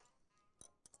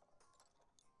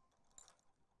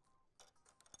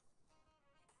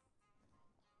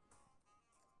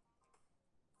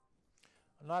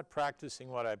 I'm not practicing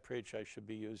what I preach. I should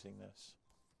be using this.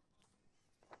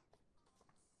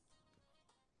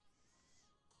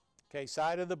 Okay,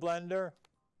 side of the blender.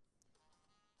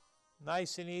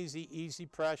 Nice and easy, easy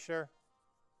pressure.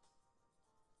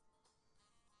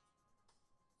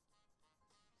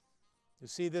 You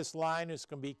see this line is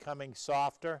going to be becoming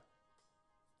softer.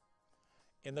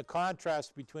 In the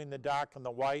contrast between the dark and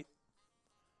the white,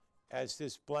 as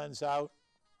this blends out,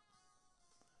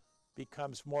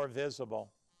 becomes more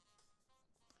visible.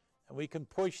 And we can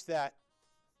push that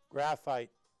graphite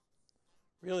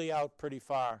really out pretty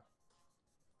far.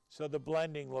 So the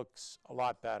blending looks a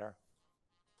lot better.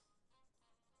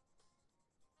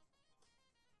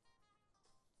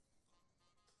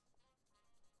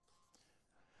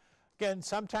 Again,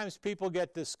 sometimes people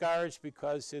get discouraged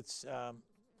because it's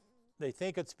they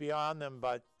think it's beyond them,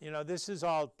 but you know, this is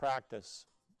all practice.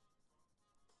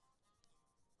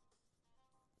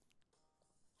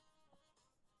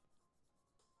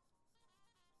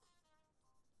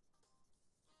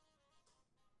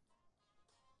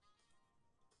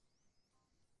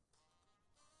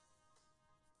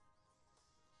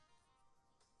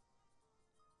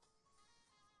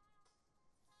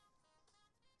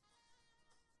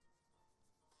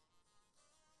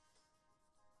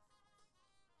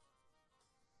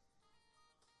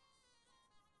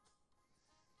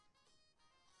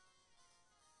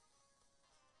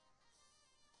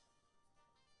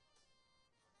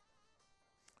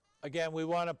 Again, we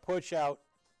want to push out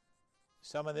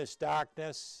some of this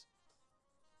darkness.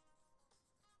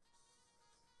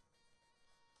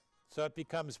 So it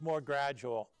becomes more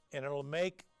gradual, and it'll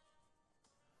make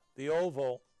the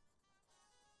oval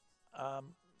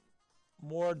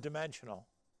more dimensional.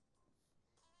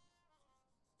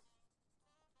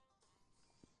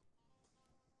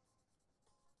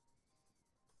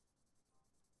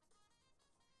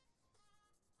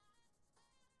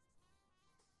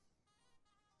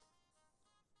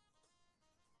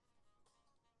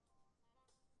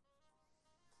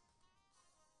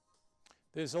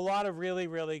 There's a lot of really,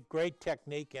 really great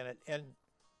technique in it, and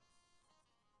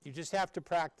you just have to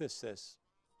practice this.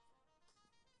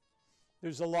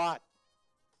 There's a lot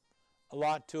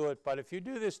to it, but if you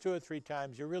do this 2 or 3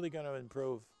 times, you're really going to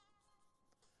improve.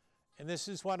 And this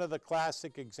is one of the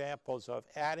classic examples of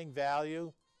adding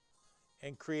value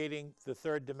and creating the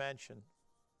third dimension.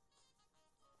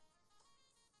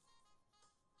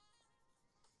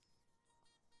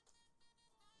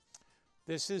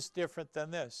 This is different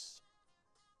than this.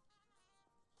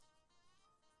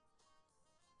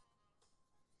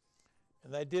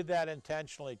 And I did that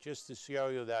intentionally just to show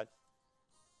you that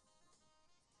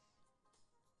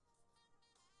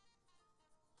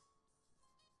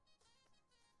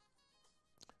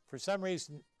for some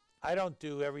reason, I don't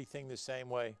do everything the same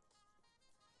way.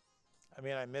 I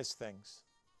mean, I miss things.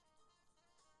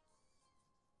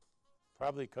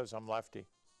 Probably because I'm lefty.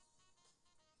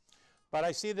 But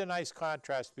I see the nice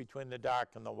contrast between the dark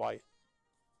and the white.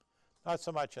 Not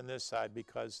so much on this side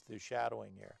because there's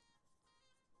shadowing here.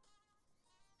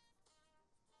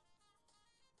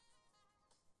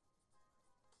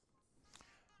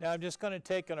 Now I'm just going to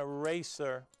take an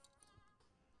eraser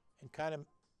and kind of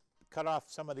cut off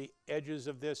some of the edges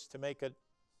of this to make it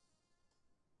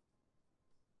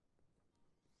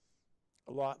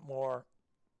a lot more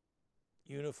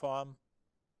uniform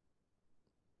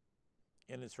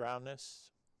in its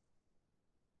roundness.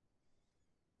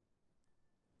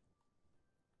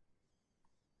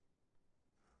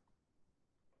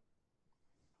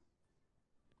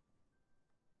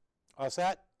 All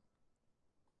set?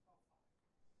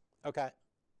 Okay.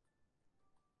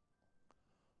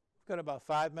 We've got about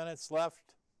 5 minutes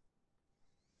left.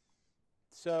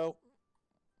 So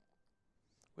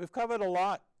we've covered a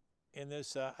lot in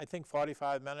this, I think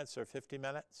 45 minutes or 50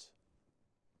 minutes.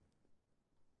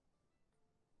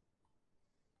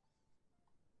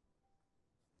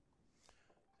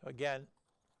 So again,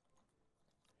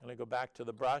 I'm going to go back to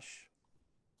the brush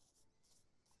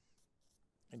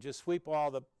and just sweep all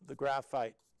the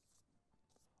graphite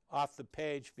off the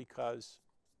page because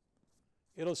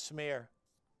it'll smear.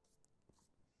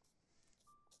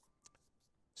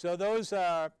 So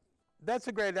that's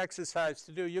a great exercise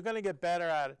to do. You're going to get better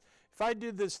at it. If I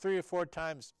did this 3 or 4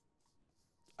 times,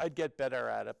 I'd get better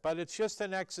at it. But it's just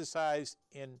an exercise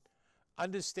in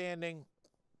understanding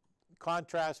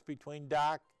contrast between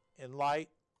dark and light.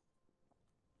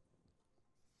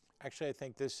 Actually, I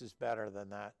think this is better than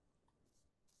that.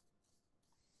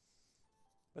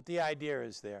 But the idea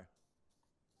is there.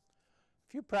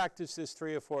 If you practice this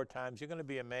 3 or 4 times, you're going to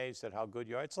be amazed at how good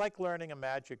you are. It's like learning a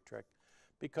magic trick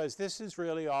because this is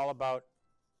really all about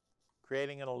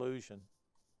creating an illusion.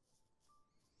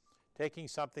 Taking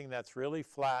something that's really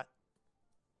flat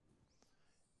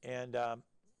and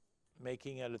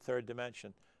making it a third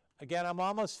dimension. Again, I'm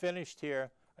almost finished here.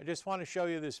 I just want to show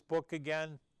you this book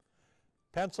again,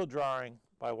 Pencil Drawing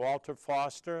by Walter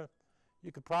Foster.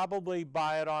 You could probably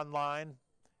buy it online.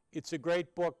 It's a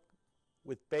great book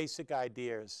with basic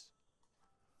ideas.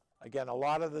 Again, a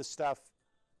lot of the stuff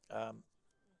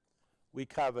we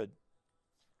covered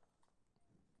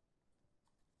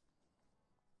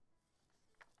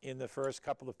in the first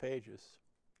couple of pages.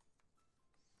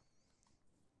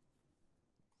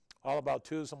 All about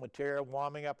tools and material,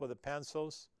 warming up with the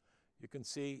pencils. You can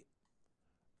see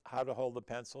how to hold the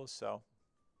pencils. So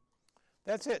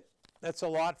that's it. That's a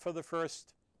lot for the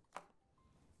first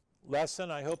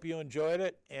lesson. I hope you enjoyed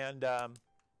it. And if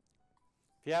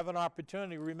you have an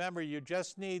opportunity, remember you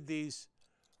just need these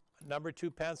number 2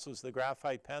 pencils, the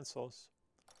graphite pencils.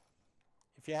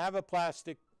 If you have a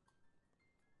plastic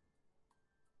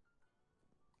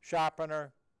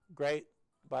sharpener, great,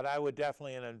 but I would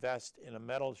definitely invest in a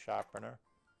metal sharpener.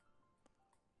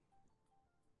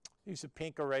 These are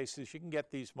pink erasers. You can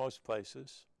get these most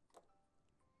places.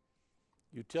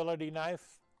 Utility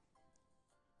knife.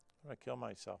 I'm going to kill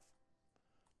myself.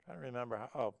 I'm trying to remember how.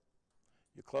 Oh,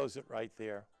 you close it right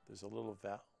there. There's a little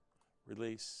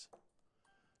release.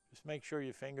 Just make sure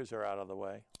your fingers are out of the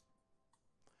way.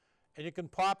 And you can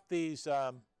pop these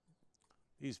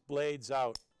blades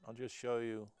out. I'll just show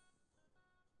you.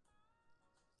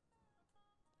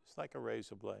 It's like a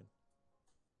razor blade.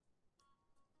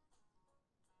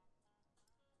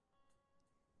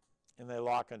 and they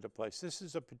lock into place. This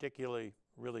is a particularly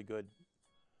really good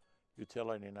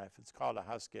utility knife. It's called a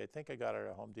Husky. I think I got it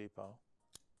at Home Depot.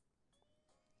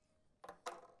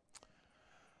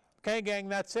 Okay, gang,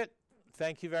 that's it.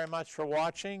 Thank you very much for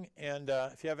watching, and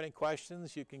if you have any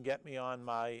questions, you can get me on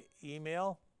my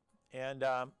email, and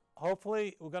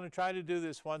hopefully we're going to try to do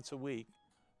this once a week.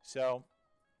 So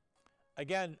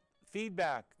again,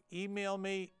 feedback, email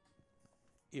me.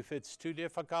 If it's too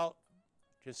difficult,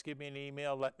 just give me an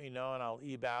email, let me know, and I'll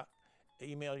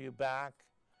email you back.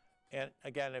 And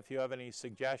again, if you have any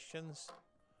suggestions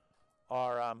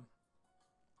or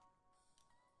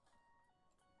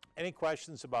any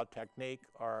questions about technique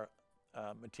or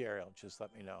material, just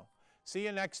let me know. See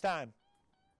you next time.